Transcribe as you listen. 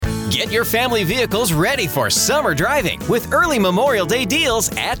Get your family vehicles ready for summer driving with early Memorial Day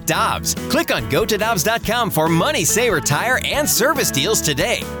deals at Dobbs. Click on GoToDobbs.com for money saver tire and service deals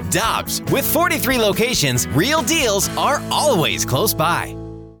today. Dobbs, with 43 locations, real deals are always close by.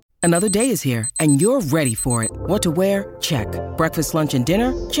 Another day is here, and you're ready for it. What to wear? Check. Breakfast, lunch, and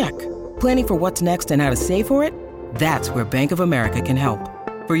dinner? Check. Planning for what's next and how to save for it? That's where Bank of America can help.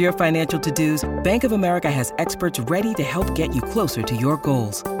 For your financial to-dos, Bank of America has experts ready to help get you closer to your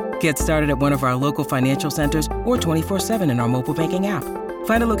goals. Get started at one of our local financial centers or 24/7 in our mobile banking app.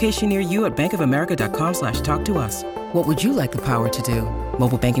 Find a location near you at bankofamerica.com/talktous. What would you like the power to do?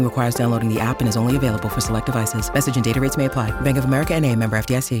 Mobile banking requires downloading the app and is only available for select devices. Message and data rates may apply. Bank of America N.A., member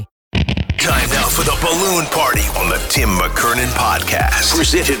FDIC. Time now for the balloon party on the Tim McKernan podcast.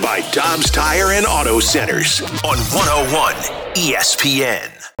 Presented by Dobbs Tire and Auto Centers on 101 ESPN.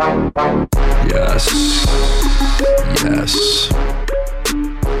 Yes.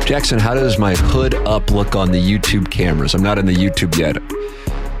 Jackson, how does my hood up look on the YouTube cameras? I'm not in the YouTube yet.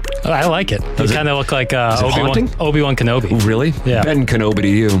 Oh, I like it. You kind of look like Obi-Wan Kenobi. Ooh, really? Yeah. Ben Kenobi to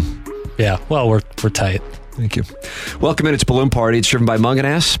you. Yeah. Well, we're tight. Thank you. Welcome in. It's Balloon Party. It's driven by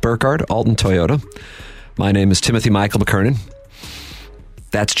Munganass, Burkhardt, Alton Toyota. My name is Timothy Michael McKernan.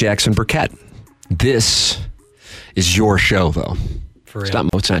 That's Jackson Burkett. This is your show, though. For real.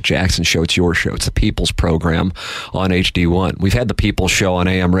 It's not Jackson's show. It's your show. It's the People's Program on HD1. We've had the People's Show on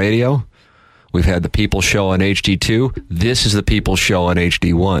AM radio. We've had the People's Show on HD2. This is the People's Show on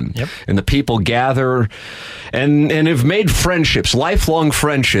HD1. Yep. And the people gather and have made friendships, lifelong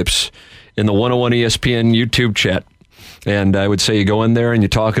friendships, in the 101 ESPN YouTube chat. And I would say you go in there and you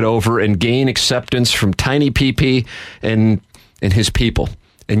talk it over and gain acceptance from Tiny PP and his people.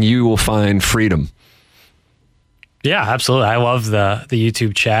 And you will find freedom. Yeah, absolutely. I love the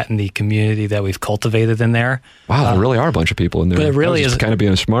YouTube chat and the community that we've cultivated in there. Wow, there really are a bunch of people in there. But it really is kind of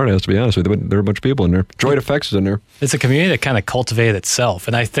being a smart ass, to be honest with you. There are a bunch of people in there. Droid Effects is in there. It's a community that kind of cultivated itself.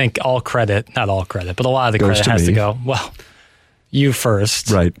 And I think not all credit, but a lot of the credit has to go, well, you first.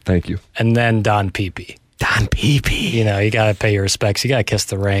 Right, thank you. And then Don Peepee. Don Peepee. You know, you got to pay your respects. You got to kiss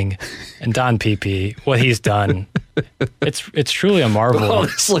the ring. And Don Peepee, what he's done, it's truly a marvel. Oh,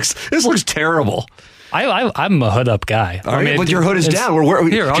 this looks terrible. I'm a hood up guy. All right, but your hood is down.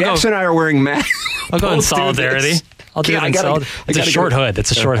 Jackson and I are wearing masks. I'll go in solidarity. I'll do it in solidarity. It's a short hood.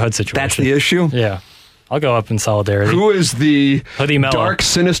 It's a short hood situation. That's the issue? Yeah. I'll go up in solidarity. Who is the Hoodie Mellow, dark,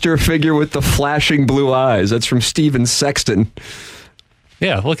 sinister figure with the flashing blue eyes? That's from Steven Sexton.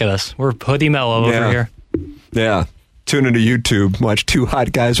 Yeah, look at us. We're Hoodie Mellow over here. Yeah. Tune into YouTube. Watch two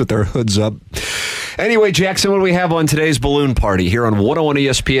hot guys with their hoods up. Anyway, Jackson, what do we have on today's Balloon Party here on 101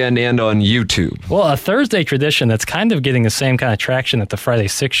 ESPN and on YouTube? Well, a Thursday tradition that's kind of getting the same kind of traction that the Friday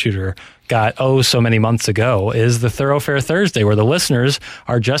Six Shooter got so many months ago is the Thoroughfare Thursday, where the listeners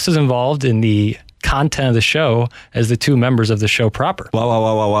are just as involved in the content of the show as the two members of the show proper.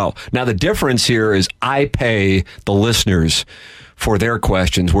 Wow. Now, the difference here is I pay the listeners for their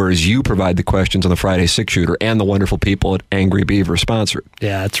questions, whereas you provide the questions on the Friday Six Shooter and the wonderful people at Angry Beaver sponsor it.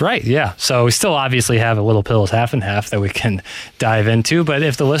 Yeah, that's right. Yeah. So we still obviously have a Little Pills half and half that we can dive into. But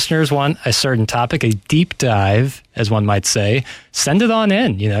if the listeners want a certain topic, a deep dive, as one might say, send it on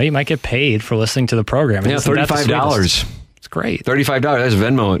in. You know, you might get paid for listening to the program. Yeah, $35. It's great. $35. That's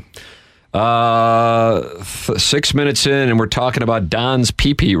Venmo it. 6 minutes in, and we're talking about Don's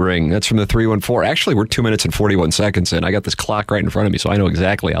pee-pee ring. That's from the 314. Actually, we're 2 minutes and 41 seconds in. I got this clock right in front of me, so I know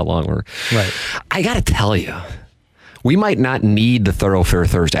exactly how long we're. Right. I got to tell you, we might not need the Thoroughfare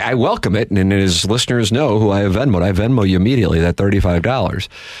Thursday. I welcome it, and as listeners know who I have Venmoed, I Venmo you immediately that $35.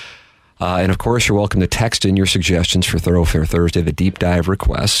 And of course, you're welcome to text in your suggestions for Thoroughfare Thursday, the deep dive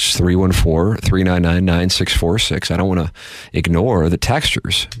requests, 314-399-9646. I don't want to ignore the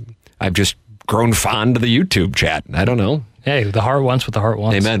texters. I've just grown fond of the YouTube chat. I don't know. Hey, the heart wants what the heart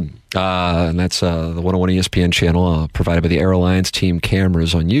wants. Amen. And that's the 101 ESPN channel provided by the Air Alliance team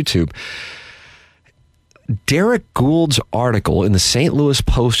cameras on YouTube. Derek Gould's article in the St. Louis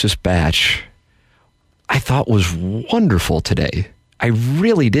Post-Dispatch I thought was wonderful today. I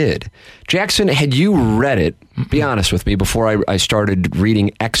really did. Jackson, had you read it, be honest with me, before I started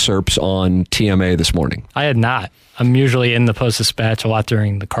reading excerpts on TMA this morning? I had not. I'm usually in the Post-Dispatch a lot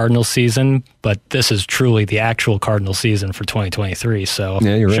during the Cardinals season, but this is truly the actual Cardinals season for 2023. So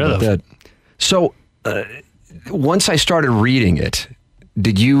yeah, you're right about that. So once I started reading it,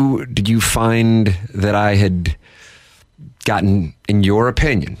 did you find that I had gotten, in your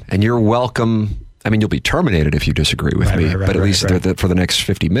opinion, and you're welcome. I mean, you'll be terminated if you disagree with me, but at least for the next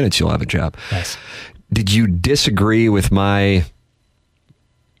 50 minutes, you'll have a job. Nice. Did you disagree with my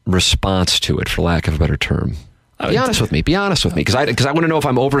response to it, for lack of a better term? Be honest with me. Be honest with me, because I want to know if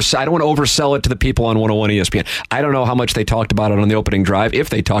I'm I don't want to oversell it to the people on 101 ESPN. I don't know how much they talked about it on the opening drive, if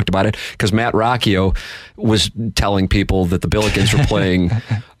they talked about it, because Matt Rocchio was telling people that the Billikens were playing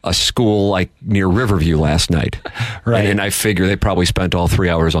a school like near Riverview last night. Right. And I figure they probably spent all 3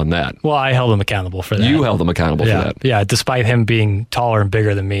 hours on that. Well, I held him accountable for that. You held him accountable for that. Yeah, despite him being taller and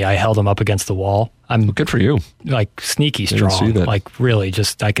bigger than me, I held him up against the wall. I'm good for you. Like sneaky strong. Like really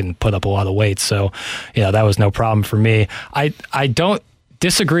just I can put up a lot of weight. So, that was no problem for me. I don't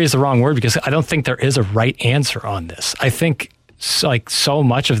disagree is the wrong word, because I don't think there is a right answer on this. I think so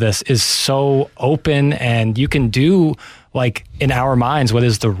much of this is so open, and you can do in our minds what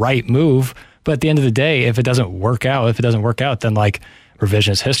is the right move. But at the end of the day, if it doesn't work out, then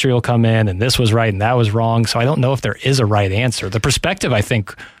revisionist history will come in, and this was right and that was wrong. So I don't know if there is a right answer. The perspective, I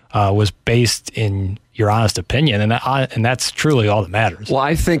think, was based in your honest opinion, and that's truly all that matters. Well,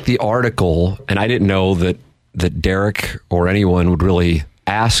 I think the article, and I didn't know that Derek or anyone would really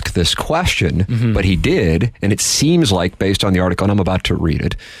ask this question, but he did, and it seems like, based on the article, and I'm about to read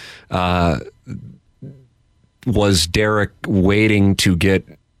it, was Derek waiting to get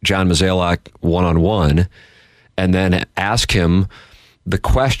John Mozeliak one-on-one and then ask him the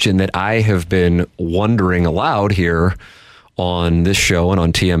question that I have been wondering aloud here on this show and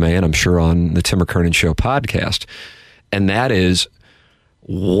on TMA, and I'm sure on the Tim McKernan Show podcast. And that is,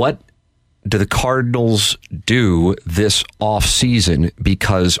 what do the Cardinals do this offseason?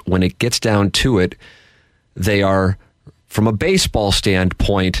 Because when it gets down to it, they are, from a baseball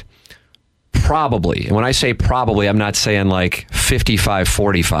standpoint, probably, and when I say probably, I'm not saying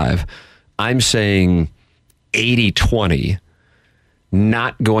 55-45. I'm saying 80-20.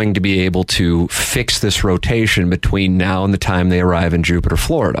 Not going to be able to fix this rotation between now and the time they arrive in Jupiter,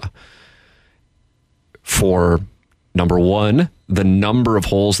 Florida. For, number one, the number of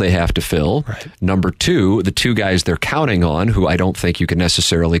holes they have to fill. Right. Number two, the two guys they're counting on, who I don't think you can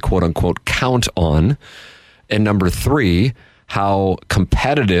necessarily, quote unquote, count on. And number three, how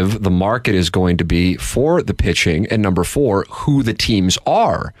competitive the market is going to be for the pitching. And number four, who the teams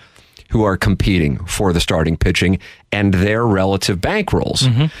are who are competing for the starting pitching and their relative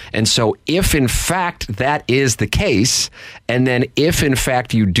bankrolls. And so if in fact that is the case, and then if in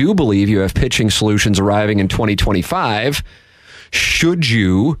fact you do believe you have pitching solutions arriving in 2025, should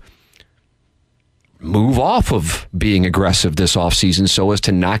you move off of being aggressive this offseason so as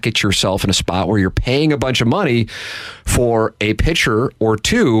to not get yourself in a spot where you're paying a bunch of money for a pitcher or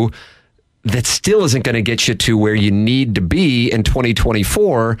two that still isn't going to get you to where you need to be in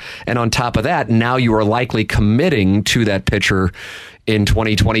 2024. And on top of that, now you are likely committing to that pitcher in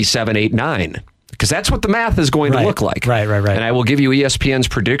 2027, 8, 9. Because that's what the math is going to look like. Right. And I will give you ESPN's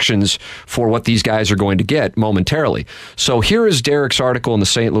predictions for what these guys are going to get momentarily. So here is Derek's article in the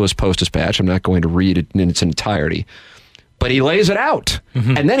St. Louis Post-Dispatch. I'm not going to read it in its entirety. But he lays it out,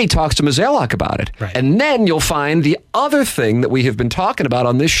 and then he talks to Mozeliak about it. Right. And then you'll find the other thing that we have been talking about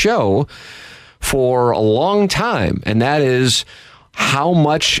on this show for a long time, and that is, how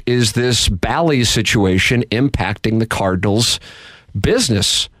much is this Bally situation impacting the Cardinals'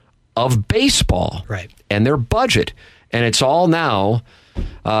 business of baseball and their budget? And it's all now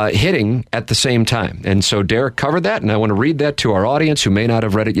hitting at the same time. And so Derek covered that, and I want to read that to our audience who may not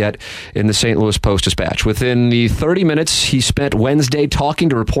have read it yet in the St. Louis Post-Dispatch. Within the 30 minutes he spent Wednesday talking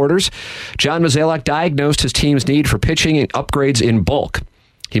to reporters, John Mozeliak diagnosed his team's need for pitching and upgrades in bulk.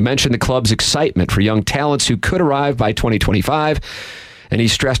 He mentioned the club's excitement for young talents who could arrive by 2025, and he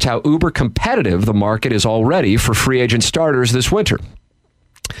stressed how uber competitive the market is already for free agent starters this winter.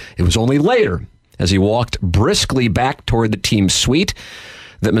 It was only later, as he walked briskly back toward the team's suite,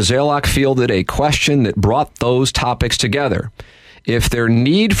 that Mozeliak fielded a question that brought those topics together. If their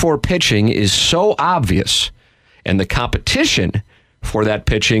need for pitching is so obvious and the competition for that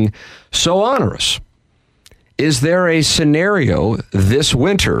pitching so onerous, is there a scenario this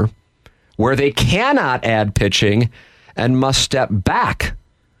winter where they cannot add pitching and must step back,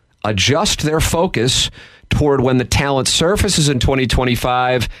 adjust their focus toward when the talent surfaces in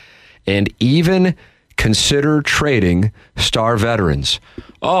 2025, and even consider trading star veterans?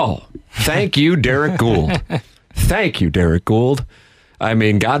 Oh, thank you, Derek Gould. Thank you, Derek Gould. I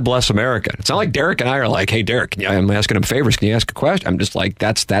mean, God bless America. It's not like Derek and I are like, hey, Derek, I'm asking him favors. Can you ask a question? I'm just like,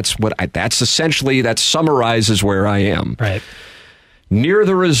 that summarizes where I am. Right. Near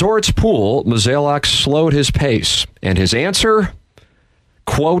the resort's pool, Mozeliak slowed his pace, and his answer,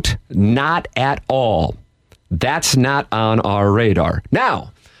 quote, not at all. That's not on our radar.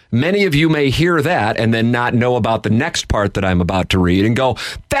 Now, many of you may hear that and then not know about the next part that I'm about to read and go,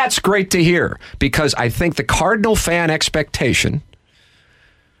 that's great to hear, because I think the Cardinal fan expectation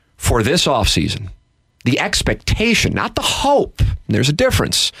for this offseason The expectation, not the hope. There's a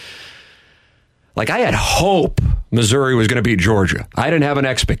difference. Like, I had hope Missouri was going to beat Georgia. I didn't have an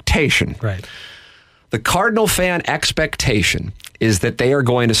expectation. Right. The Cardinal fan expectation is that they are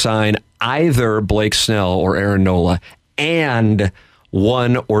going to sign either Blake Snell or Aaron Nola and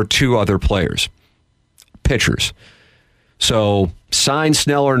one or two other players, pitchers. So sign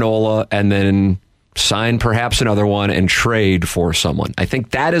Snell or Nola and then sign perhaps another one and trade for someone. I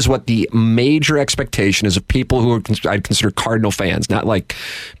think that is what the major expectation is of people who I'd consider Cardinal fans, not like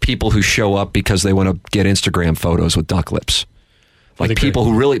people who show up because they want to get Instagram photos with duck lips. Like people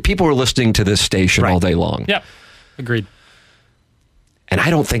who are listening to this station all day long. Yep. Agreed. And I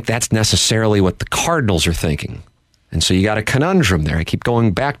don't think that's necessarily what the Cardinals are thinking. And so you got a conundrum there. I keep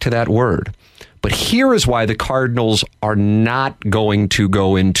going back to that word. But here is why the Cardinals are not going to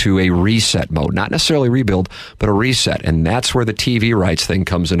go into a reset mode. Not necessarily rebuild, but a reset. And that's where the TV rights thing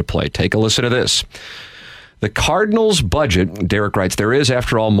comes into play. Take a listen to this. The Cardinals' budget, Derek writes, there is,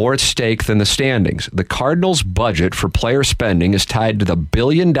 after all, more at stake than the standings. The Cardinals' budget for player spending is tied to the $1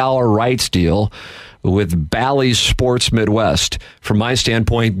 billion rights deal with Bally's Sports Midwest. From my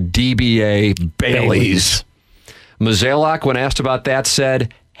standpoint, DBA Bailey's. Mozeliak, when asked about that,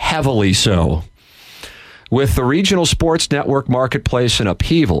 said, heavily so. With the regional sports network marketplace in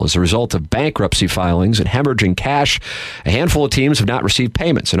upheaval as a result of bankruptcy filings and hemorrhaging cash, a handful of teams have not received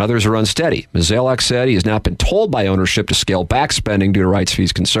payments and others are unsteady. Mozeliak said he has not been told by ownership to scale back spending due to rights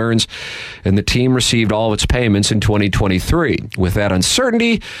fees concerns, and the team received all of its payments in 2023. With that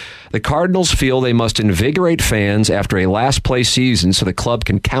uncertainty, the Cardinals feel they must invigorate fans after a last-place season so the club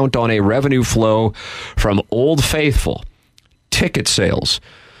can count on a revenue flow from Old Faithful, ticket sales.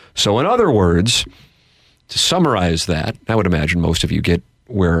 So in other words, to summarize that, I would imagine most of you get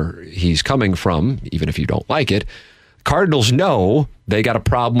where he's coming from, even if you don't like it. Cardinals know they got a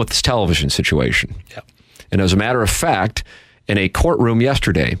problem with this television situation. Yep. And as a matter of fact, in a courtroom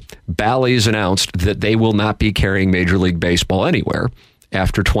yesterday, Bally's announced that they will not be carrying Major League Baseball anywhere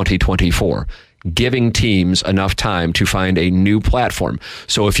after 2024, giving teams enough time to find a new platform.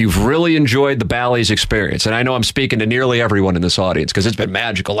 So if you've really enjoyed the Bally's experience, and I know I'm speaking to nearly everyone in this audience because it's been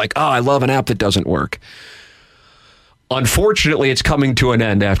magical, like, oh, I love an app that doesn't work. Unfortunately, it's coming to an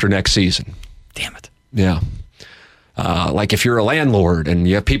end after next season. Damn it. Yeah. Like if you're a landlord and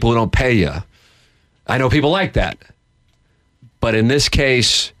you have people who don't pay you. I know people like that. But in this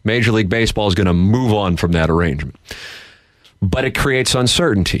case, Major League Baseball is going to move on from that arrangement. But it creates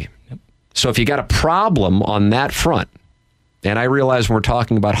uncertainty. Yep. So if you got a problem on that front, and I realize when we're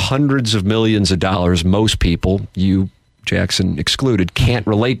talking about hundreds of millions of dollars, most people, you, Jackson excluded, can't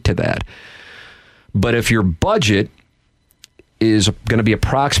relate to that. But if your budget is going to be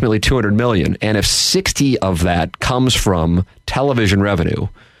approximately $200 million, and if 60 of that comes from television revenue,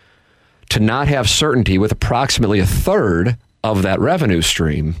 to not have certainty with approximately a third of that revenue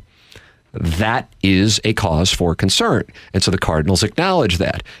stream, that is a cause for concern. And so the Cardinals acknowledge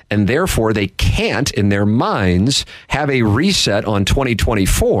that. And therefore, they can't, in their minds, have a reset on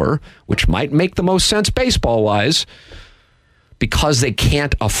 2024, which might make the most sense baseball-wise, because they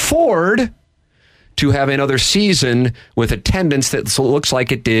can't afford to have another season with attendance that looks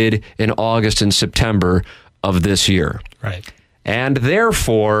like it did in August and September of this year. Right. And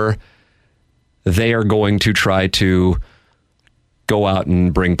therefore, they are going to try to go out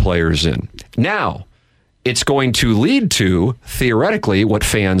and bring players in. Now, it's going to lead to, theoretically, what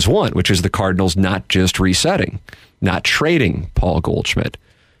fans want, which is the Cardinals not just resetting, not trading Paul Goldschmidt,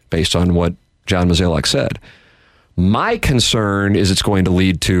 based on what John Mozeliak said. My concern is it's going to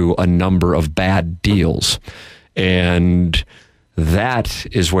lead to a number of bad deals. And that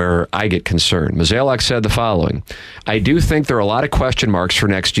is where I get concerned. Mozeliak said the following: I do think there are a lot of question marks for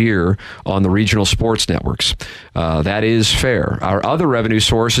next year on the regional sports networks. That is fair. Our other revenue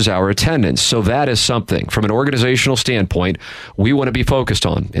source is our attendance. So that is something, from an organizational standpoint, we want to be focused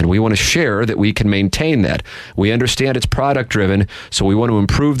on. And we want to share that we can maintain that. We understand it's product driven, so we want to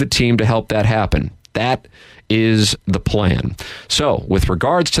improve the team to help that happen. That is the plan. So, with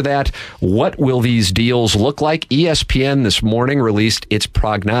regards to that, what will these deals look like? ESPN this morning released its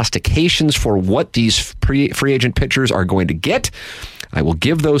prognostications for what these free agent pitchers are going to get. I will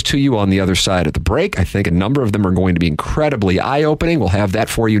give those to you on the other side of the break. I think a number of them are going to be incredibly eye-opening. We'll have that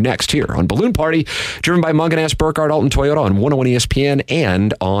for you next here on Balloon Party, driven by Munganess, Burkhardt, Alton Toyota on 101 ESPN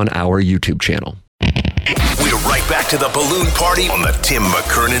and on our YouTube channel. We're right back to the Balloon Party on the Tim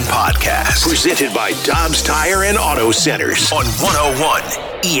McKernan Podcast. Presented by Dobbs Tire and Auto Centers on 101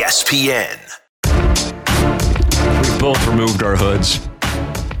 ESPN. We've both removed our hoods.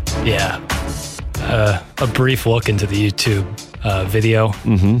 Yeah. A brief look into the YouTube video.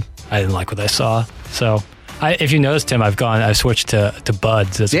 Mm-hmm. I didn't like what I saw. So, if you noticed, Tim, I've switched to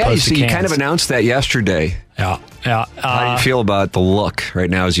buds as opposed to cans. You kind of announced that yesterday. Yeah. How do you feel about the look right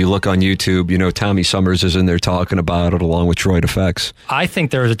now as you look on YouTube? You know, Tommy Summers is in there talking about it along with Droid Effects. I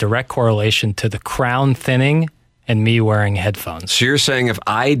think there is a direct correlation to the crown thinning and me wearing headphones. So you're saying if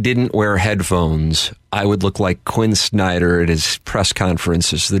I didn't wear headphones, I would look like Quinn Snyder at his press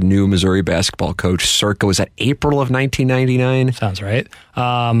conference as the new Missouri basketball coach circa, was that April of 1999? Sounds right.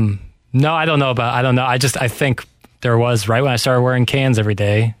 No, I don't know. I think there was, right when I started wearing cans every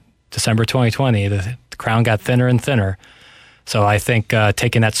day, December 2020, the crown got thinner and thinner. So I think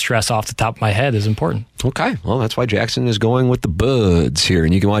taking that stress off the top of my head is important. Okay. Well, that's why Jackson is going with the buds here.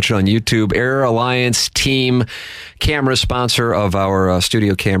 And you can watch it on YouTube. Air Alliance Team, camera sponsor of our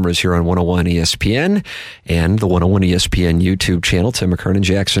studio cameras here on 101 ESPN and the 101 ESPN YouTube channel. Tim McKernan,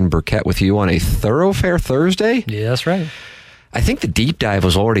 Jackson Burkett with you on a Thoroughfare Thursday. Yeah, that's right. I think the deep dive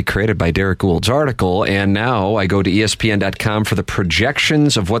was already created by Derek Gould's article, and now I go to ESPN.com for the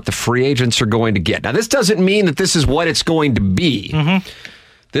projections of what the free agents are going to get. Now, this doesn't mean that this is what it's going to be. Mm-hmm.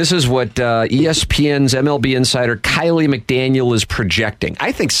 This is what ESPN's MLB insider Kylie McDaniel is projecting.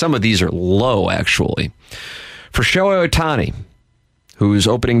 I think some of these are low, actually. For Shohei Ohtani, whose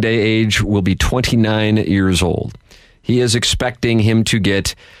opening day age will be 29 years old, he is expecting him to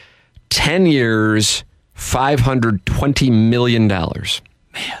get 10 years, $520 million.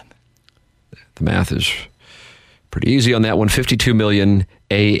 Man. The math is pretty easy on that one. $52 million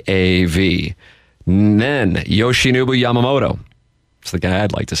AAV. And then Yoshinobu Yamamoto. It's the guy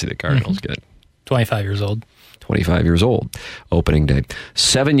I'd like to see the Cardinals get. 25 years old. 25 years old. Opening day.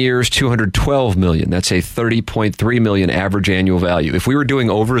 7 years, $212 million. That's a $30.3 million average annual value. If we were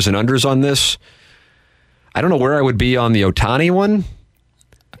doing overs and unders on this, I don't know where I would be on the Ohtani one.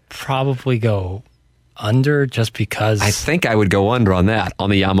 Probably go under, just because. I think I would go under on that. On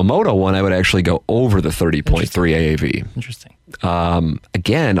the Yamamoto one, I would actually go over the 30.3 AAV. Interesting.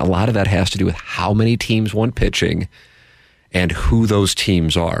 Again, a lot of that has to do with how many teams want pitching and who those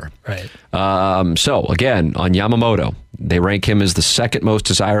teams are. Right. So, again, on Yamamoto, they rank him as the second most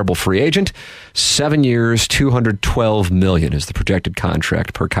desirable free agent. 7 years, $212 million is the projected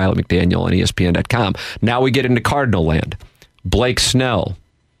contract per Kylie McDaniel on ESPN.com. Now we get into Cardinal land. Blake Snell.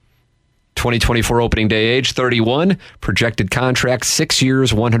 2024 opening day age, 31. Projected contract, 6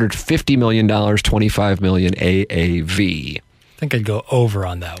 years, $150 million, $25 million AAV. I think I'd go over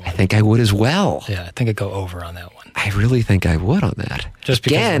on that one. I think I would as well. Yeah, I think I'd go over on that one. I really think I would on that. Just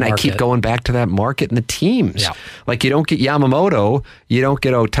because Again, I keep going back to that market and the teams. Yeah. Like, you don't get Yamamoto, you don't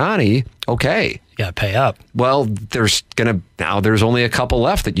get Ohtani, okay. You got to pay up. Well, there's only a couple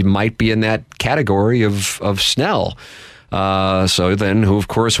left that you might be in that category of Snell. So then, who, of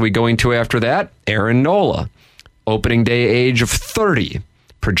course, are we going to after that? Aaron Nola. Opening day age of 30.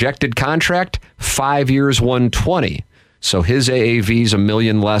 Projected contract, 5 years, $120. So his AAV is $1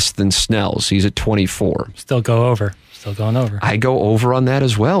 million less than Snell's. He's at 24. Still go over. Still going over. I go over on that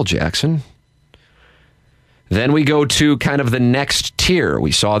as well, Jackson. Then we go to kind of the next tier.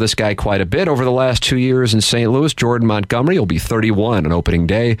 We saw this guy quite a bit over the last 2 years in St. Louis. Jordan Montgomery will be 31 on opening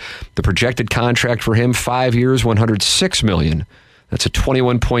day. The projected contract for him, 5 years, $106 million. That's a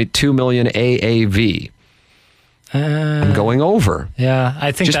 $21.2 million AAV. I'm going over. Yeah,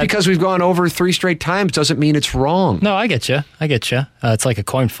 I think just because we've gone over 3 straight times doesn't mean it's wrong. No, I get you. It's like a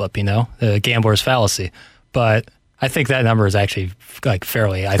coin flip, the gambler's fallacy. But I think that number is actually like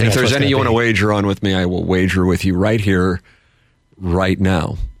fairly. I think if there's any you want to wager on with me, I will wager with you right here, right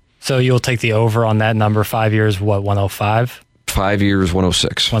now. So you'll take the over on that number, 5 years, what, 105? 5 years,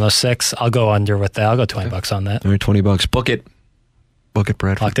 106. 106. I'll go under with that. I'll go $20 on that. All right, $20. Book it,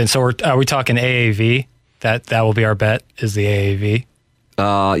 Bradford. Locked in. So are we talking AAV? That will be our bet, is the AAV?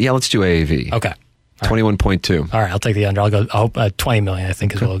 Yeah, let's do AAV. Okay. 21.2. All right, I'll take the under. I'll go 20 million, I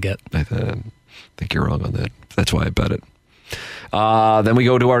think, is what we'll get. I think you're wrong on that. That's why I bet it. Then we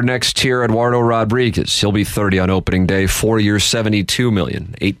go to our next tier, Eduardo Rodriguez. He'll be 30 on opening day. 4 years, $72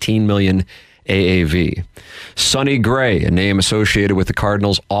 million. $18 million AAV. Sonny Gray, a name associated with the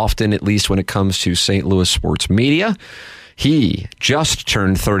Cardinals often, at least when it comes to St. Louis sports media. He just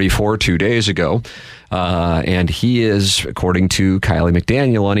turned 34 2 days ago, and he is, according to Kylie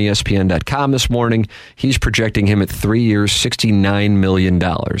McDaniel on ESPN.com this morning, he's projecting him at 3 years, $69 million, a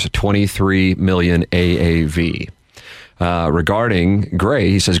 $23 million AAV. Regarding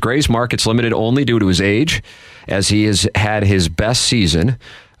Gray, he says Gray's market's limited only due to his age, as he has had his best season,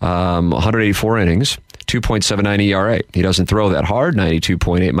 184 innings, 2.79 ERA. He doesn't throw that hard,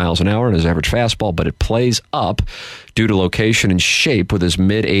 92.8 miles an hour in his average fastball, but it plays up due to location and shape with his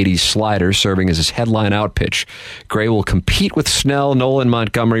mid-80s slider serving as his headline out pitch. Gray will compete with Snell, Nola, and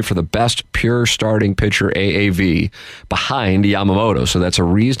Montgomery for the best pure starting pitcher AAV behind Yamamoto, so that's a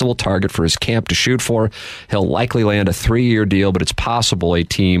reasonable target for his camp to shoot for. He'll likely land a 3-year deal, but it's possible a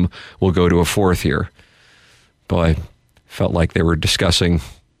team will go to a 4th year. Boy, felt like they were discussing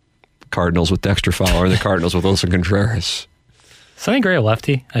Cardinals with Dexter Fowler and the Cardinals with Wilson Contreras. Sonny Gray a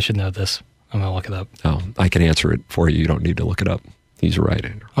lefty? I should know this. I'm going to look it up. Oh, I can answer it for you. You don't need to look it up. He's a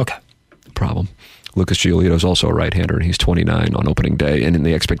right-hander. Okay. No problem. Lucas Giolito is also a right-hander, and he's 29 on opening day. And in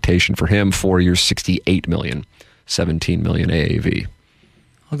the expectation for him, 4 years, $68 million, $17 million AAV.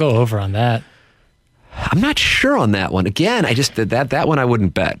 I'll go over on that. I'm not sure on that one. Again, I just that one I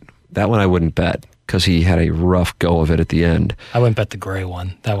wouldn't bet. That one I wouldn't bet because he had a rough go of it at the end. I wouldn't bet the Gray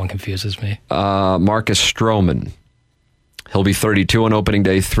one. That one confuses me. Marcus Stroman. He'll be 32 on opening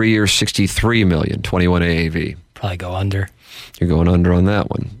day, 3 years, $63 million, 21 AAV. Probably go under. You're going under on that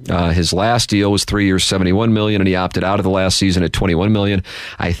one. His last deal was 3 years, $71 million, and he opted out of the last season at $21 million.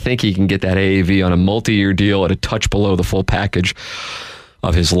 I think he can get that AAV on a multi-year deal at a touch below the full package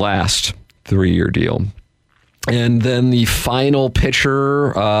of his last 3-year deal. And then the final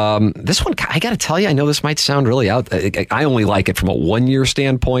pitcher, this one, I got to tell you, I know this might sound really out. I only like it from a 1-year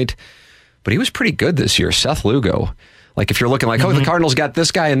standpoint, but he was pretty good this year. Seth Lugo. Like if you're looking like, the Cardinals got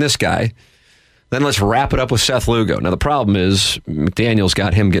this guy and this guy, then let's wrap it up with Seth Lugo. Now the problem is McDaniel's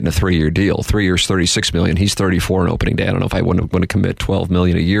got him getting a 3-year deal. 3 years, $36 million. He's 34 on opening day. I don't know if I want to commit $12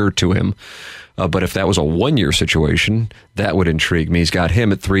 million a year to him. But if that was a 1-year situation, that would intrigue me. He's got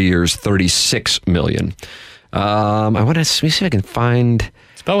him at 3 years, $36 million. I want to see if I can find.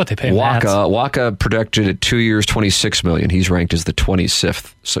 It's about what they pay Waka projected at 2 years, $26 million. He's ranked as the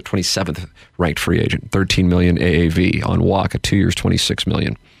 27th ranked free agent. $13 million AAV on Waka. 2 years, $26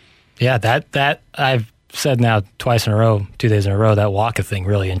 million. Yeah, that I've said now twice in a row, 2 days in a row. That Waka thing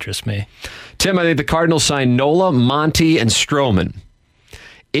really interests me. Tim, I think the Cardinals signed Nola, Monty, and Stroman.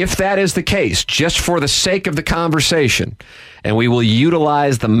 If that is the case, just for the sake of the conversation, and we will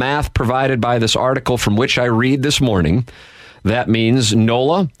utilize the math provided by this article from which I read this morning, that means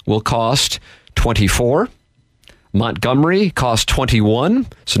Nola will cost 24, Montgomery cost 21,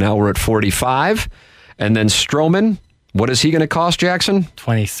 so now we're at 45, and then Stroman, what is he going to cost, Jackson?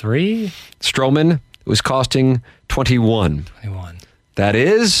 23? Stroman was costing 21. 21. That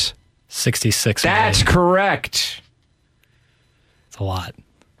is? 66 That's million. correct. It's a lot.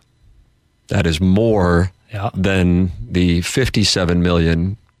 That is more Yeah. than the $57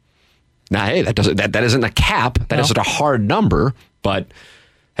 million. Now, hey, that isn't a cap. That isn't a hard number. But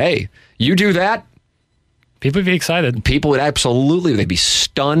hey, you do that, People would be excited. people would absolutely, they'd be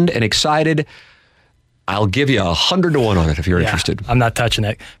stunned and excited. I'll give you 100 to 1 on it if you're interested. I'm not touching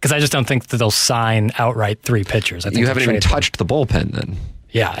it because I just don't think that they'll sign outright 3 pitchers. I think You they'll haven't even trade them. touched the bullpen then.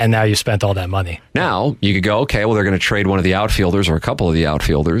 Yeah, and now you spent all that money. Now, you could go, okay, well, they're going to trade one of the outfielders or a couple of the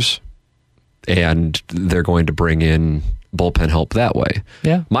outfielders, and they're going to bring in bullpen help that way.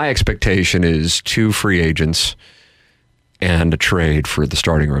 Yeah. My expectation is 2 free agents and a trade for the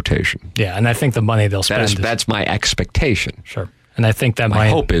starting rotation. Yeah, and I think the money they'll spend That's my expectation. Sure. And I think that My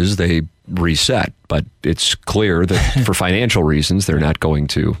hope is they reset, but it's clear that for financial reasons, they're not going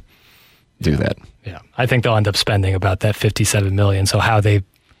to do that. Yeah, I think they'll end up spending about that $57 million. So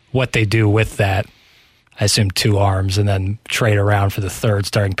what they do with that, I assume 2 arms and then trade around for the third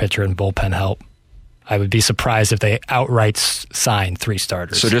starting pitcher and bullpen help. I would be surprised if they outright sign 3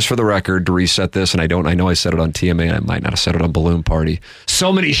 starters. So just for the record, to reset this, and I know I said it on TMA, and I might not have said it on Balloon Party.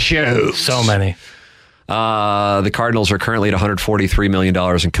 So many shows. So many. The Cardinals are currently at $143 million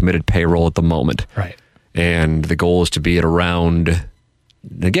in committed payroll at the moment. Right. And the goal is to be at around,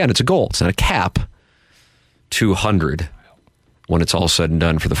 again, it's a goal. It's not a cap, 200 when it's all said and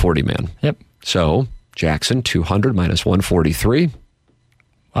done for the 40-man. Yep. So, Jackson, 200 minus 143.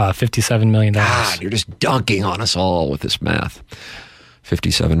 $57 million. God, you're just dunking on us all with this math.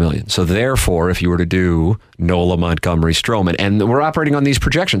 $57 million. So therefore, if you were to do Nola, Montgomery, Stroman, and we're operating on these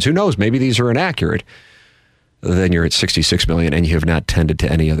projections, who knows, maybe these are inaccurate, then you're at $66 million and you have not tended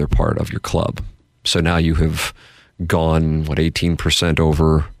to any other part of your club. So now you have gone, 18%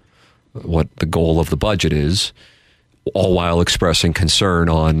 over what the goal of the budget is, all while expressing concern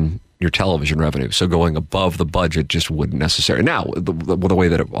on your television revenue. So going above the budget just wouldn't necessarily. Now, the way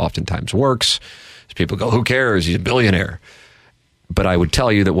that it oftentimes works is people go, who cares? He's a billionaire. But I would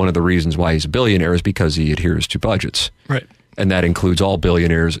tell you that one of the reasons why he's a billionaire is because he adheres to budgets. Right. And that includes all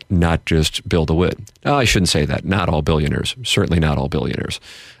billionaires, not just Bill DeWitt. I shouldn't say that. Not all billionaires. Certainly not all billionaires.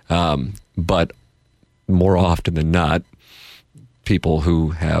 But more often than not, people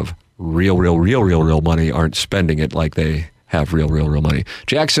who have real money aren't spending it like they have real money.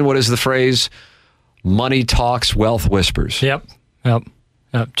 Jackson, what is the phrase? Money talks, wealth whispers. Yep.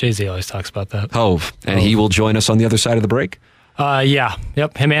 Jay-Z always talks about that. Hove. And he will join us on the other side of the break? Yeah.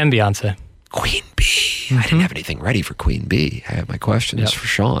 Yep. Him and Beyonce. Queen Bee. I didn't have anything ready for Queen Bee. I have my questions for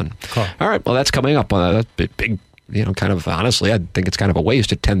Sean. Cool. All right. Well, that's coming up on a big, kind of, honestly, I think it's kind of a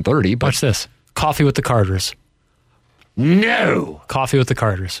waste at 10:30. But watch this. Coffee with the Carters. No. Coffee with the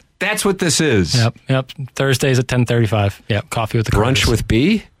Carters. That's what this is. Yep. Thursdays at 10:35. Yep. Coffee with the Carters. Brunch with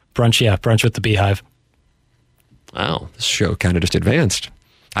Bee? Brunch with the Beehive. Wow. This show kind of just advanced.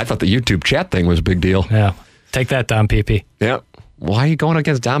 I thought the YouTube chat thing was a big deal. Yeah. Take that, Don Peepee. Yeah. Why are you going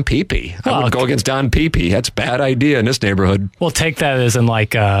against Don Peepee? I Well, would go against Don Peepee. That's a bad idea in this neighborhood. Well, take that as in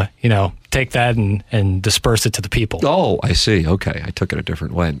like, take that and disperse it to the people. Oh, I see. Okay. I took it a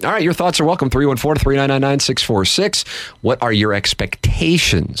different way. All right. Your thoughts are welcome. 314-399-9646. What are your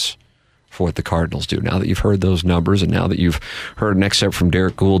expectations for what the Cardinals do? Now that you've heard those numbers and now that you've heard an excerpt from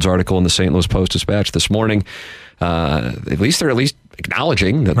Derek Gould's article in the St. Louis Post-Dispatch this morning, at least they're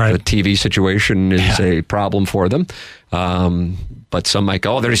acknowledging that the TV situation is a problem for them. But some might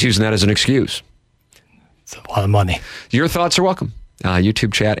go, they're just using that as an excuse. It's a lot of money. Your thoughts are welcome.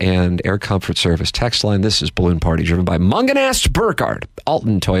 YouTube chat and Air Comfort Service text line. This is Balloon Party, driven by Munganast Burkhardt,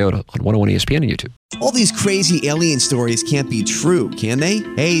 Alton Toyota on 101 ESPN and YouTube. All these crazy alien stories can't be true, can they?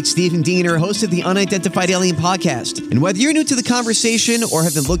 Hey, it's Stephen Diener, host of the Unidentified Alien Podcast. And whether you're new to the conversation or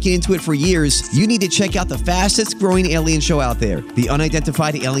have been looking into it for years, you need to check out the fastest growing alien show out there, the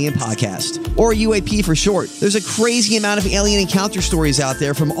Unidentified Alien Podcast, or UAP for short. There's a crazy amount of alien encounter stories out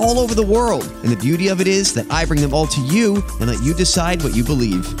there from all over the world. And the beauty of it is that I bring them all to you and let you decide what you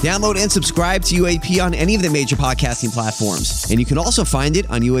believe. Download and subscribe to UAP on any of the major podcasting platforms. And you can also find it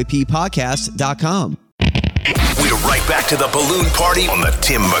on UAPpodcast.com. We're right back to the Balloon Party on the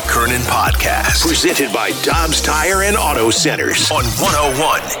Tim McKernan Podcast. Presented by Dobbs Tire and Auto Centers on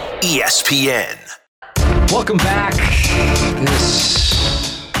 101 ESPN. Welcome back.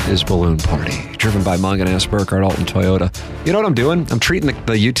 This is Balloon Party, driven by Munganast Burkhardt, Alton Toyota. You know what I'm doing? I'm treating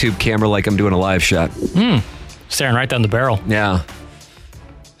the YouTube camera like I'm doing a live shot. Staring right down the barrel. Yeah.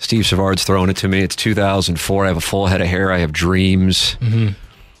 Steve Savard's throwing it to me. It's 2004. I have a full head of hair. I have dreams. Mm-hmm.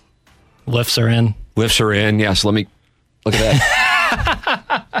 Lifts are in. Yes, let me look at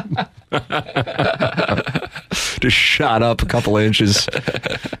that. Just shot up a couple inches.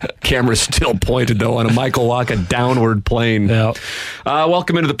 Camera's still pointed, though, on a Michael Waka downward plane. Yep.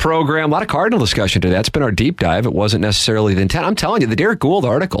 Welcome into the program. A lot of Cardinal discussion today. That's been our deep dive. It wasn't necessarily the intent. I'm telling you, the Derek Gould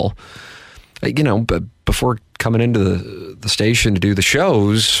article, before coming into the station to do the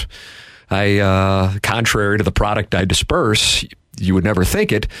shows, contrary to the product I disperse, you would never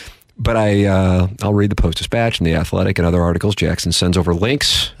think it, but I'll read the Post-Dispatch and the Athletic and other articles. Jackson sends over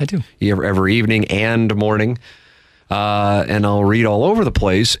links. I do. Every evening and morning. And I'll read all over the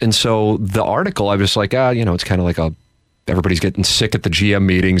place. And so the article, I was like, it's kind of like everybody's getting sick at the GM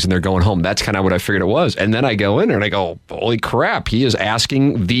meetings and they're going home. That's kind of what I figured it was. And then I go in there and I go, holy crap, he is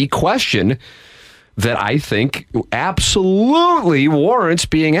asking the question that I think absolutely warrants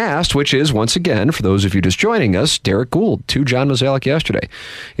being asked, which is, once again, for those of you just joining us, Derek Gould to John Mozeliak yesterday.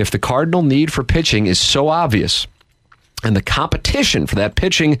 If the Cardinal need for pitching is so obvious and the competition for that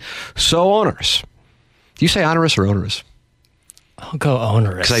pitching so onerous, do you say onerous or onerous? I'll go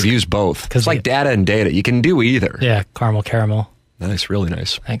onerous. Because I've used both. It's like data and data. You can do either. Yeah, caramel. Nice, really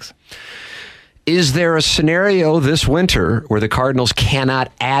nice. Thanks. Is there a scenario this winter where the Cardinals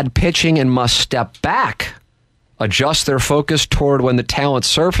cannot add pitching and must step back, adjust their focus toward when the talent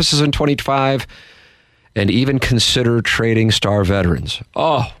surfaces in 25, and even consider trading star veterans?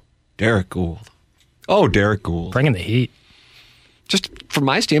 Oh, Derek Gould. Bringing the heat. Just from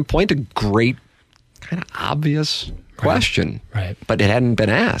my standpoint, a great, kind of obvious question. Right. But it hadn't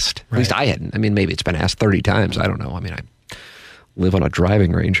been asked. At Right. least I hadn't. I mean, maybe it's been asked 30 times. I don't know. I mean, I live on a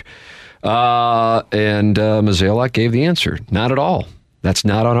driving range. And Mozeliak gave the answer. Not at all. That's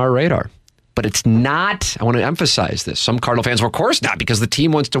not on our radar. But it's not, I want to emphasize this. Some Cardinal fans, well, of course not, because the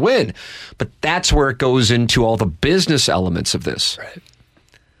team wants to win. But that's where it goes into all the business elements of this. Right.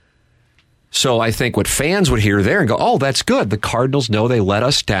 So I think what fans would hear there and go, oh, that's good. The Cardinals know they let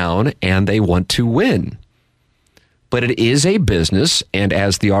us down and they want to win. But it is a business, and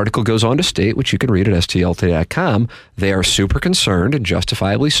as the article goes on to state, which you can read at stltoday.com, they are super concerned, and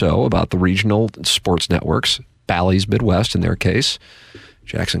justifiably so, about the regional sports networks, Bally's Midwest in their case.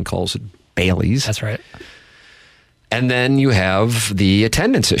 Jackson calls it Bailey's. That's right. And then you have the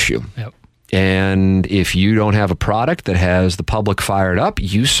attendance issue. Yep. And if you don't have a product that has the public fired up,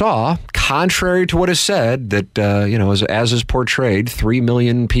 you saw, contrary to what is said, that, as is portrayed, 3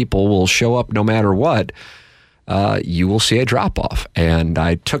 million people will show up no matter what, you will see a drop-off. And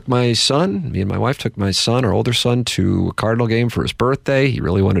me and my wife took my son, our older son, to a Cardinal game for his birthday. He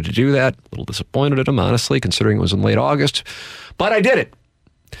really wanted to do that. A little disappointed at him, honestly, considering it was in late August. But I did it.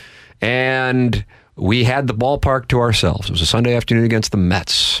 And we had the ballpark to ourselves. It was a Sunday afternoon against the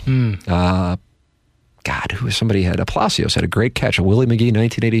Mets. Palacios had a great catch, a Willie McGee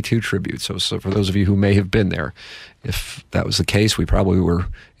 1982 tribute. So for those of you who may have been there, if that was the case, we probably were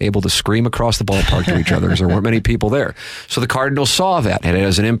able to scream across the ballpark to each other because there weren't many people there. So the Cardinals saw that, and it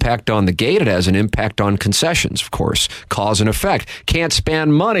has an impact on the gate. It has an impact on concessions, of course, cause and effect. Can't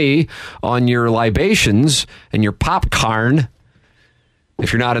spend money on your libations and your popcorn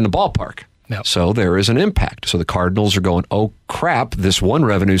if you're not in the ballpark. Yep. So there is an impact. So the Cardinals are going, oh, crap, this one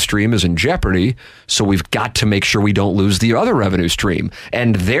revenue stream is in jeopardy, so we've got to make sure we don't lose the other revenue stream.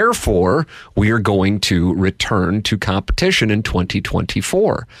 And therefore, we are going to return to competition in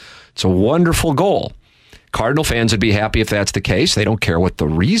 2024. It's a wonderful goal. Cardinal fans would be happy if that's the case. They don't care what the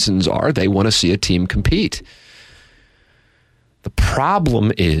reasons are. They want to see a team compete. The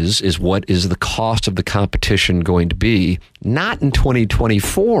problem is what is the cost of the competition going to be? Not in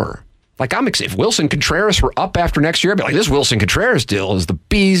 2024. Like, if Wilson Contreras were up after next year, I'd be like, this Wilson Contreras deal is the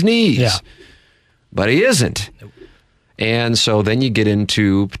bee's knees. Yeah. But he isn't. Nope. And so then you get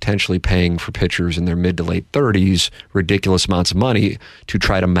into potentially paying for pitchers in their mid to late 30s ridiculous amounts of money to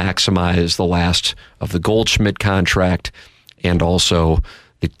try to maximize the last of the Goldschmidt contract and also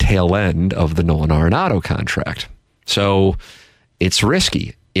the tail end of the Nolan Arenado contract. So it's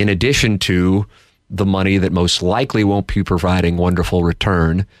risky, in addition to the money that most likely won't be providing wonderful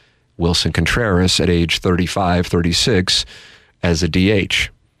return, Wilson Contreras at age 35, 36 as a DH.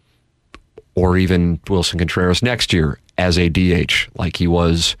 Or even Wilson Contreras next year as a DH, like he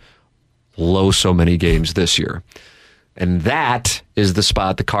was low so many games this year. And that is the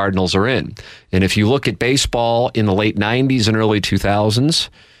spot the Cardinals are in. And if you look at baseball in the late 90s and early 2000s,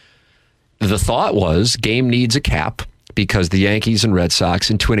 the thought was game needs a cap, because the Yankees and Red Sox,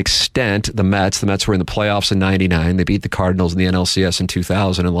 and to an extent, the Mets were in the playoffs in 99. They beat the Cardinals in the NLCS in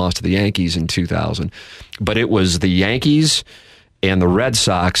 2000 and lost to the Yankees in 2000. But it was the Yankees and the Red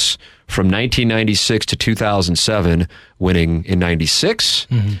Sox from 1996 to 2007, winning in 96,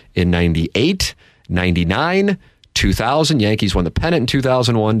 in 98, 99, 2000. Yankees won the pennant in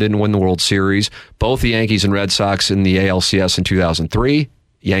 2001, didn't win the World Series. Both the Yankees and Red Sox in the ALCS in 2003.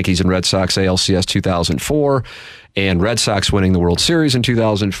 Yankees and Red Sox ALCS 2004, and Red Sox winning the World Series in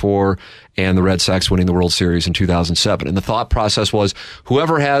 2004, and the Red Sox winning the World Series in 2007. And the thought process was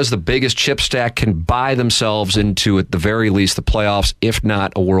whoever has the biggest chip stack can buy themselves into, at the very least, the playoffs, if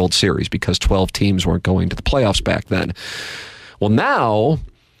not a World Series, because 12 teams weren't going to the playoffs back then. Well, now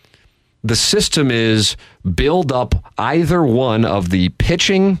the system is build up either one of the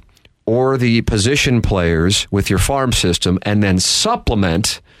pitching or the position players with your farm system, and then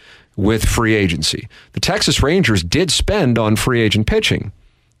supplement with free agency. The Texas Rangers did spend on free agent pitching.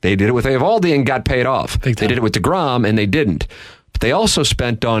 They did it with Eovaldi and got paid off. They did it with DeGrom and they didn't. But they also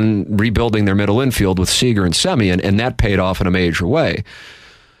spent on rebuilding their middle infield with Seager and Semien, and that paid off in a major way.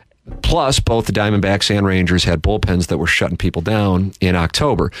 Plus, both the Diamondbacks and Rangers had bullpens that were shutting people down in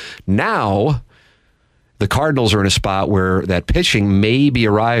October. Now, the Cardinals are in a spot where that pitching may be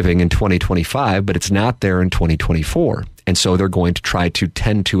arriving in 2025, but it's not there in 2024. And so they're going to try to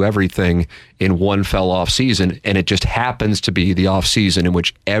tend to everything in one fell off season. And it just happens to be the off season in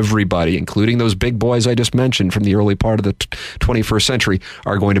which everybody, including those big boys I just mentioned from the early part of the 21st century,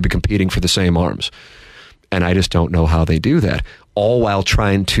 are going to be competing for the same arms. And I just don't know how they do that, all while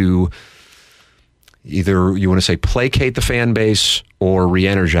trying to either, you want to say, placate the fan base or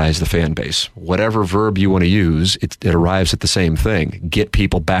re-energize the fan base. Whatever verb you want to use, it arrives at the same thing. Get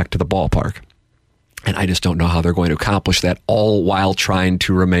people back to the ballpark. And I just don't know how they're going to accomplish that, all while trying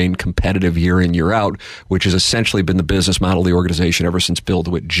to remain competitive year in, year out, which has essentially been the business model of the organization ever since Bill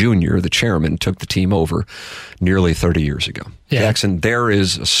DeWitt Jr., the chairman, took the team over nearly 30 years ago. Yeah. Jackson, there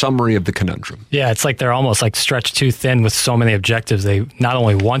is a summary of the conundrum. Yeah, it's like they're almost like stretched too thin with so many objectives they not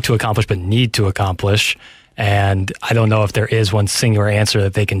only want to accomplish, but need to accomplish. And I don't know if there is one singular answer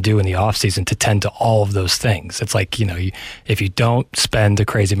that they can do in the offseason to tend to all of those things. It's like, if you don't spend a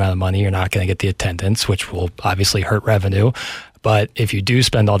crazy amount of money, you're not going to get the attendance, which will obviously hurt revenue. But if you do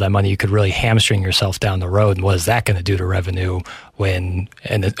spend all that money, you could really hamstring yourself down the road. And what is that going to do to revenue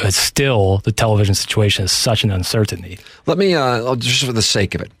it's still the television situation is such an uncertainty? Let me, just for the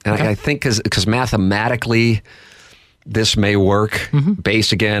sake of it, and okay. I think because mathematically this may work.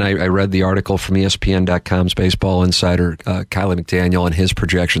 Based, again, I read the article from ESPN.com's baseball insider, Kylie McDaniel, and his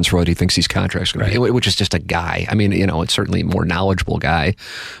projections for what he thinks these contracts are going to be, which is just a guy. I mean, it's certainly a more knowledgeable guy,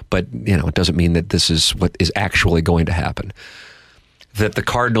 but, it doesn't mean that this is what is actually going to happen. That the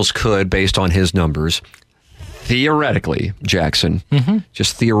Cardinals could, based on his numbers, theoretically, Jackson,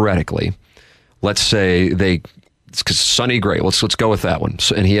 just theoretically, let's say because Sonny Gray, let's go with that one.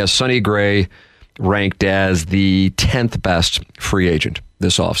 And he has Sonny Gray ranked as the 10th best free agent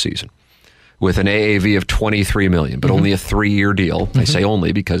this offseason with an AAV of $23 million, but only a 3-year deal. I say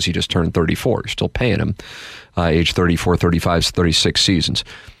only because he just turned 34. You're still paying him age 34, 35, 36 seasons.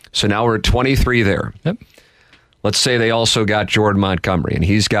 So now we're at 23 there. Yep. Let's say they also got Jordan Montgomery, and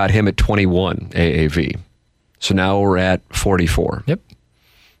he's got him at 21 AAV. So now we're at 44. Yep.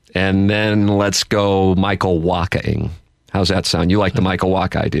 And then let's go Michael Wacha-ing. How's that sound? You like the Michael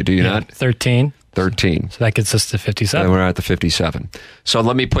Wacha idea, do you not? 13. 13. So that gets us to 57. Then we're at the 57. So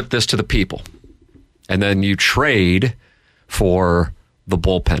let me put this to the people. And then you trade for the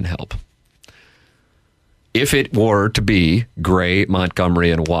bullpen help. If it were to be Gray,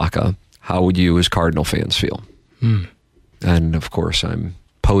 Montgomery, and Wacha, how would you as Cardinal fans feel? And of course, I'm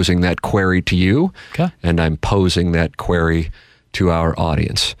posing that query to you, and I'm posing that query to our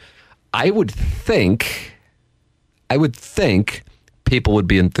audience. I would think people would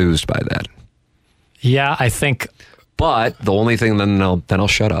be enthused by that. Yeah, I think. But the only thing, then I'll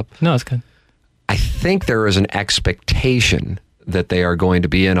shut up. No, it's good. I think there is an expectation that they are going to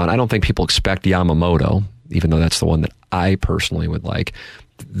be in on. I don't think people expect Yamamoto, even though that's the one that I personally would like,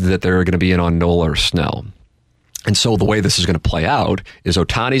 that they're going to be in on Nola or Snell. And so the way this is going to play out is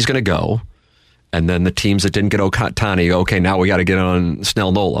Ohtani's going to go, and then the teams that didn't get Ohtani go, okay, now we got to get on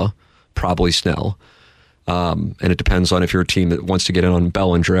Snell Nola, probably Snell. And it depends on if you're a team that wants to get in on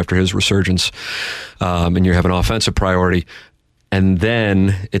Bellinger after his resurgence, and you have an offensive priority. And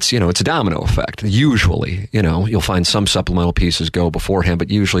then it's a domino effect. Usually, you'll find some supplemental pieces go beforehand, but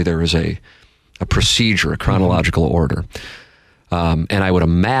usually there is a procedure, a chronological order. And I would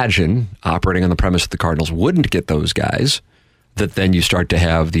imagine, operating on the premise that the Cardinals wouldn't get those guys, that then you start to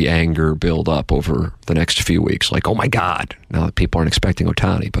have the anger build up over the next few weeks. Like, oh my God, now that people aren't expecting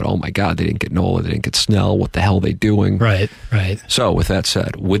Ohtani, but oh my God, they didn't get Nola, they didn't get Snell. What the hell are they doing? Right. So with that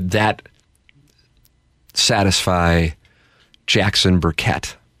said, would that satisfy Jackson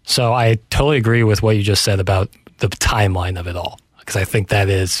Burkett? So I totally agree with what you just said about the timeline of it all, because I think that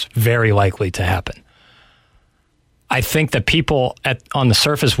is very likely to happen. I think that people on the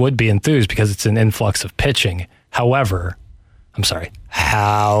surface would be enthused because it's an influx of pitching. However,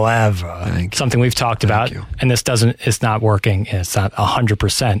 something we've talked about, and it's not working, and it's not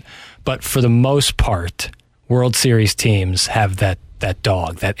 100%, but for the most part, World Series teams have that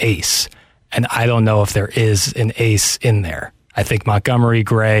dog, that ace, and I don't know if there is an ace in there. I think Montgomery,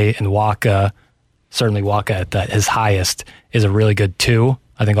 Gray, and Wacha, certainly Wacha at his highest, is a really good 2.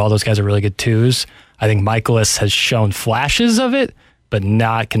 I think all those guys are really good 2s. I think Michaelis has shown flashes of it, but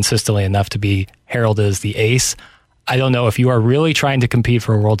not consistently enough to be heralded as the ace. I don't know if you are really trying to compete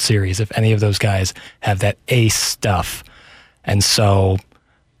for a World Series, if any of those guys have that ace stuff. And so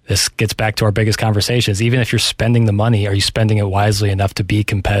this gets back to our biggest conversations. Even if you're spending the money, are you spending it wisely enough to be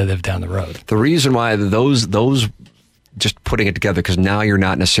competitive down the road? The reason why those just putting it together, because now you're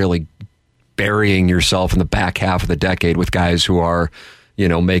not necessarily burying yourself in the back half of the decade with guys who are,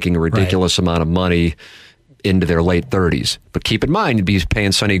 making a ridiculous amount of money into their late 30s. But keep in mind, you'd be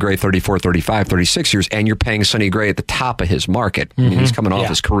paying Sonny Gray 34, 35, 36 years, and you're paying Sonny Gray at the top of his market. I mean, he's coming off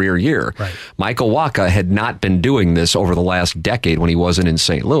his career year. Right. Michael Wacha had not been doing this over the last decade when he wasn't in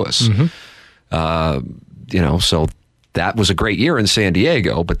St. Louis. So that was a great year in San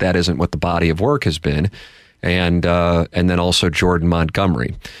Diego, but that isn't what the body of work has been. And then also Jordan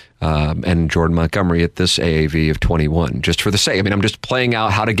Montgomery. And Jordan Montgomery at this AAV of 21, just for the sake. I mean, I'm just playing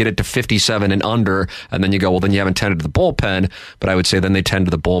out how to get it to 57 and under, and then you go, well, then you haven't tended to the bullpen, but I would say then they tend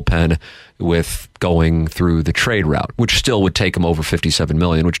to the bullpen with going through the trade route, which still would take them over $57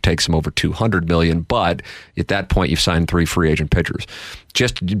 million, which takes them over $200 million, but at that point, you've signed 3 free agent pitchers.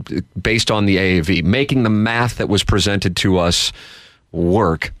 Just based on the AAV, making the math that was presented to us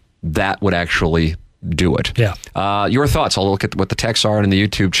work, that would actually do it. Yeah. Your thoughts. I'll look at what the texts are in the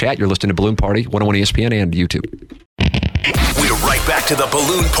YouTube chat. You're listening to Balloon Party, 101 ESPN and YouTube. We're right back to the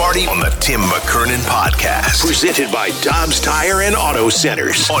Balloon Party on the Tim McKernan Podcast. Presented by Dobbs Tire and Auto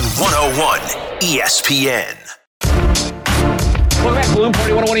Centers on 101 ESPN. Welcome back, Balloon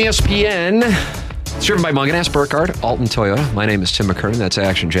Party, 101 ESPN. It's driven by Mungan, Burkhardt, Alton Toyota. My name is Tim McKernan. That's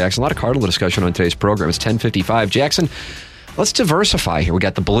Action Jackson. A lot of Cardinal discussion on today's program. It's 10:55. Jackson, let's diversify here. We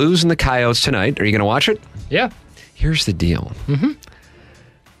got the Blues and the Coyotes tonight. Are you going to watch it? Yeah. Here's the deal. Mm-hmm.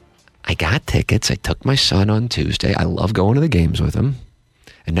 I got tickets. I took my son on Tuesday. I love going to the games with him.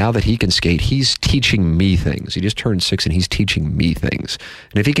 And now that he can skate, he's teaching me things. He just turned 6 and he's teaching me things.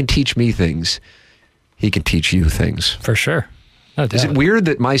 And if he can teach me things, he can teach you things. For sure. No doubt. Is it weird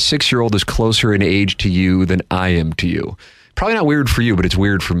that my 6-year-old is closer in age to you than I am to you? Probably not weird for you, but it's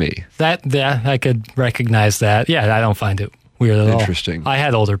weird for me. That I could recognize that. Yeah, I don't find it weird at all. Interesting. I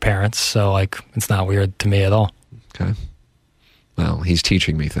had older parents, so it's not weird to me at all. Okay. Well, he's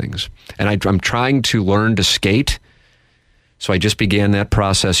teaching me things. And I'm trying to learn to skate. So I just began that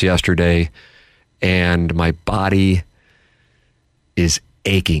process yesterday, and my body is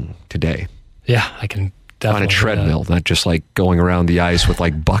aching today. Yeah, I can definitely. On a treadmill, not just like going around the ice with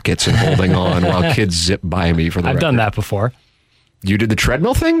like buckets and holding on while kids zip by me for the I've record. done that before. You did the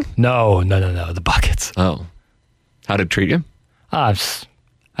treadmill thing? No, the buckets. Oh. How did it treat you? I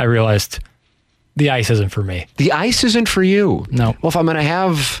realized the ice isn't for me. The ice isn't for you? No. Well, if I'm going to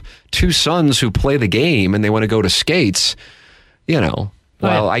have 2 sons who play the game and they want to go to skates,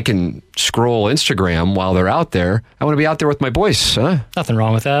 while I can scroll Instagram while they're out there, I want to be out there with my boys, huh? Nothing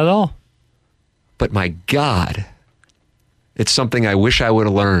wrong with that at all. But my God, it's something I wish I would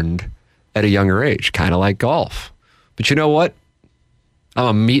have learned at a younger age, kind of like golf. But you know what? I'm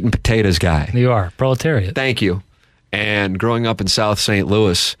a meat and potatoes guy. You are. Proletariat. Thank you. And growing up in South St.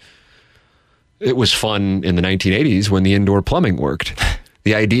 Louis, it was fun in the 1980s when the indoor plumbing worked.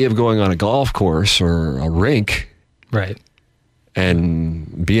 The idea of going on a golf course or a rink, right,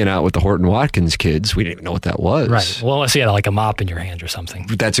 and being out with the Horton Watkins kids, we didn't even know what that was. Right. Well, unless you had like a mop in your hand or something.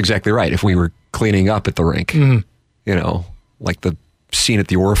 That's exactly right. If we were cleaning up at the rink, like the scene at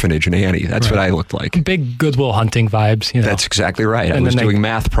the orphanage in Annie, that's what I looked like. Big Goodwill Hunting vibes. That's exactly right. I was doing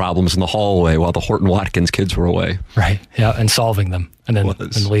math problems in the hallway while the Horton Watkins kids were away. Right. Yeah. And solving them and then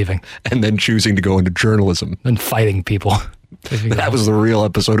leaving. And then choosing to go into journalism. And fighting people. That was the real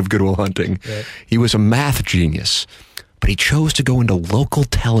episode of Goodwill Hunting. Right. He was a math genius, but he chose to go into local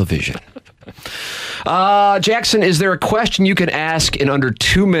television. Jackson, is there a question you can ask in under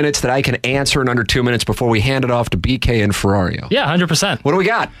 2 minutes that I can answer in under 2 minutes before we hand it off to BK and Ferrario? Yeah, 100%. What do we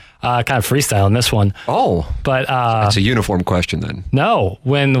got? Kind of freestyling this one. Oh. But that's a uniform question then. No.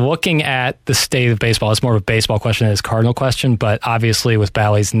 When looking at the state of baseball, it's more of a baseball question than it's a Cardinal question, but obviously with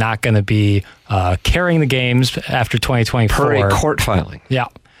Bally's not going to be carrying the games after 2024. Per a court filing. Yeah.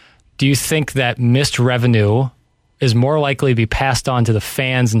 Do you think that missed revenue is more likely to be passed on to the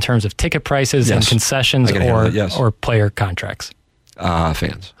fans in terms of ticket prices and concessions or player contracts?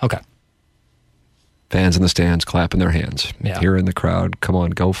 Fans. Okay. Fans in the stands clapping their hands. Yeah. Here in the crowd, come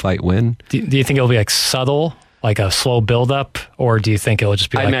on, go fight, win. Do you think it'll be like subtle, like a slow buildup, or do you think it'll just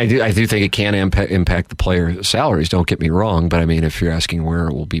be I do think it can impact the player salaries, don't get me wrong, but I mean, if you're asking where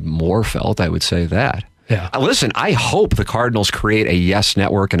it will be more felt, I would say that. Yeah. Listen, I hope the Cardinals create a Yes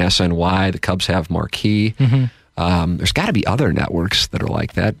Network and SNY. The Cubs have Marquee. Mm-hmm. There's got to be other networks that are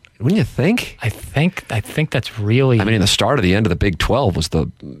like that. Wouldn't you think? I think that's really... I mean, in the start of the end of the Big 12 was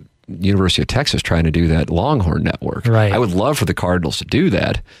the University of Texas trying to do that Longhorn network. Right. I would love for the Cardinals to do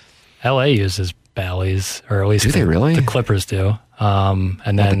that. LA uses Bally's, or at least do they really? The Clippers do. And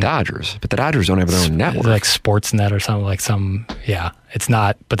then the Dodgers, but the Dodgers don't have their own network. Like Sportsnet or something it's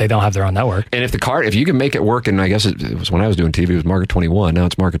not, but they don't have their own network. And if you can make it work, and I guess it was when I was doing TV, it was Market 21. Now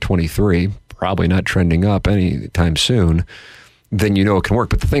it's Market 23. Probably not trending up anytime soon, then it can work.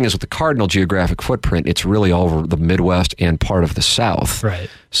 But the thing is, with the Cardinal geographic footprint, it's really all over the Midwest and part of the South. Right.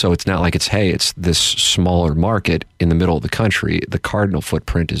 So it's not like it's this smaller market in the middle of the country. The Cardinal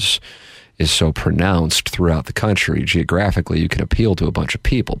footprint is so pronounced throughout the country. Geographically, you can appeal to a bunch of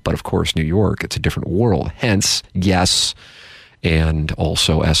people. But of course, New York, it's a different world. Hence, yes, and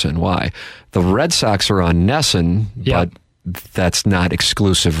also SNY. The Red Sox are on Nesson, but that's not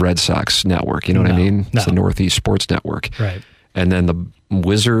exclusive Red Sox network. You know what I mean? It's the Northeast Sports Network. Right. And then the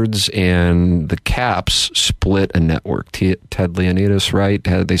Wizards and the Caps split a network. Ted Leonidas, right?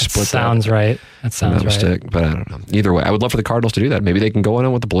 They split that. Sounds right. That sounds right. But I don't know. Either way, I would love for the Cardinals to do that. Maybe they can go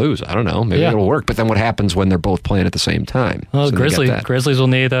in with the Blues. I don't know. Maybe it'll work. But then what happens when they're both playing at the same time? Well, so Grizzlies will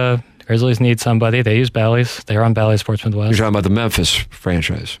need Grizzlies need somebody. They use Bally's. They're on Bally's Sports Midwest. You're talking about the Memphis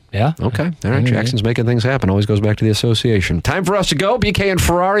franchise. Yeah. Okay. All right. Jackson's making things happen. Always goes back to the association. Time for us to go. BK and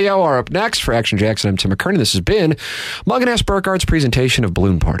Ferrario are up next. For Action Jackson, I'm Tim McKernan. This has been Mug and S. Burkhart's presentation of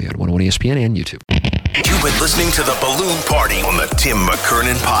Balloon Party on 101 ESPN and YouTube. You've been listening to the Balloon Party on the Tim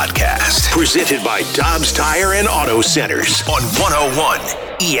McKernan Podcast. Presented by Dobbs Tire and Auto Centers on 101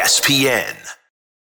 ESPN.